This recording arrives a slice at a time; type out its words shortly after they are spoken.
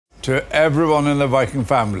To everyone in the Viking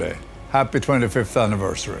family, happy 25th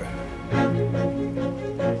anniversary.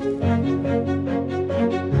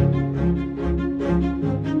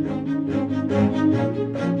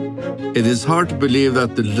 It is hard to believe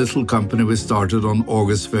that the little company we started on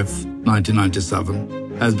August 5th,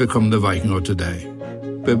 1997, has become the Viking of today.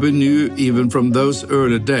 But we knew even from those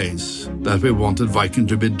early days that we wanted Viking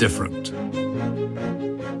to be different.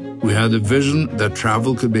 We had a vision that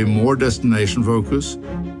travel could be more destination-focused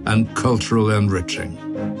and culturally enriching.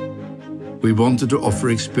 We wanted to offer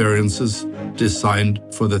experiences designed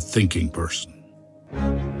for the thinking person.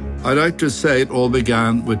 I like to say it all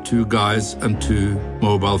began with 2 guys and 2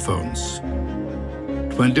 mobile phones.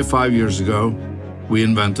 25 years ago, we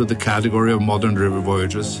invented the category of modern river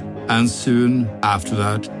voyages, and soon after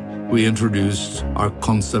that, we introduced our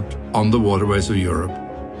concept on the waterways of Europe.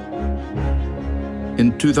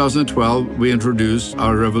 In 2012, we introduced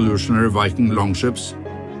our revolutionary Viking longships,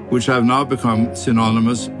 which have now become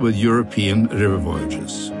synonymous with European river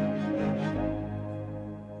voyages.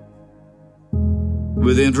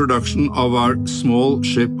 With the introduction of our small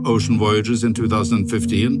ship ocean voyages in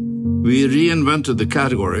 2015, we reinvented the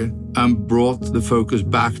category and brought the focus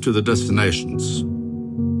back to the destinations.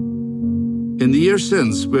 In the years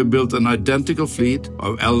since, we've built an identical fleet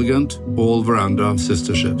of elegant, all-veranda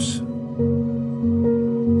sister ships.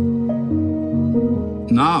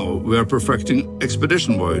 Now we are perfecting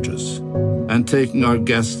expedition voyages and taking our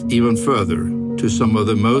guests even further to some of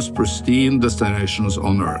the most pristine destinations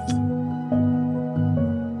on Earth.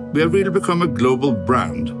 We have really become a global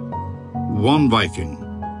brand, one Viking,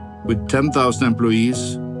 with 10,000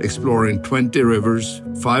 employees exploring 20 rivers,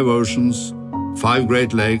 5 oceans, 5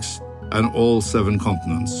 Great Lakes, and all 7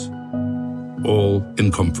 continents, all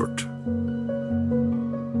in comfort.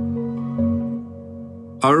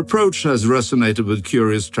 Our approach has resonated with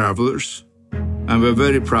curious travelers, and we're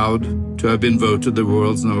very proud to have been voted the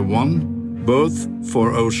world's #1, both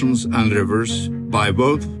for oceans and rivers, by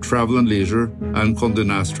both Travel and Leisure and Condé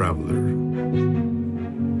Nast Traveler.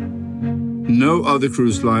 No other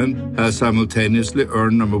cruise line has simultaneously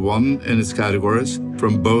earned #1 in its categories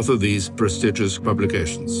from both of these prestigious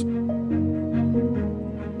publications.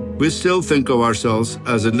 We still think of ourselves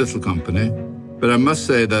as a little company, but I must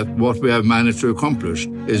say that what we have managed to accomplish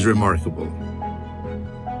is remarkable.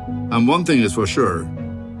 And one thing is for sure,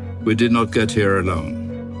 we did not get here alone.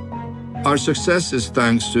 Our success is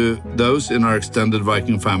thanks to those in our extended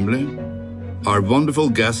Viking family, our wonderful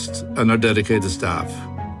guests, and our dedicated staff.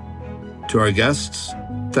 To our guests,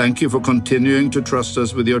 thank you for continuing to trust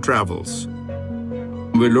us with your travels.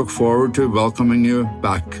 We look forward to welcoming you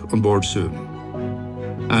back on board soon.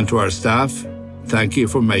 And to our staff, thank you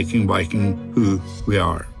for making Viking who we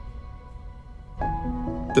are.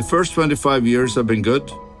 The first 25 years have been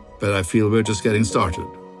good, but I feel we're just getting started.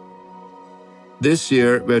 This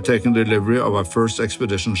year, we are taking delivery of our first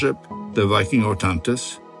expedition ship, the Viking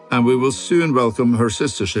Ortantis, and we will soon welcome her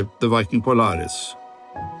sister ship, the Viking Polaris.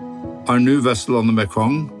 Our new vessel on the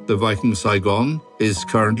Mekong, the Viking Saigon, is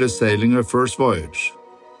currently sailing her first voyage.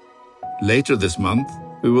 Later this month,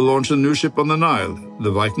 we will launch a new ship on the Nile,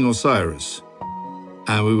 the Viking Osiris,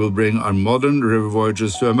 and we will bring our modern river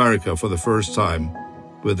voyages to America for the first time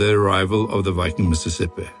with the arrival of the Viking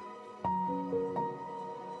Mississippi.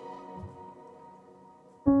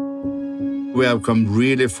 We have come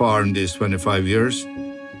really far in these 25 years,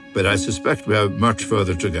 but I suspect we have much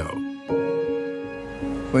further to go.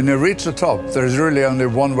 When you reach the top, there's really only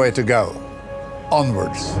one way to go: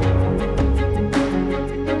 onwards.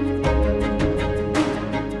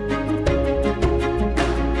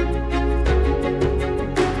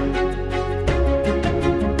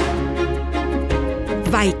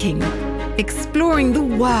 Viking, exploring the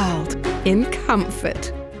world in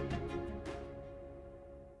comfort.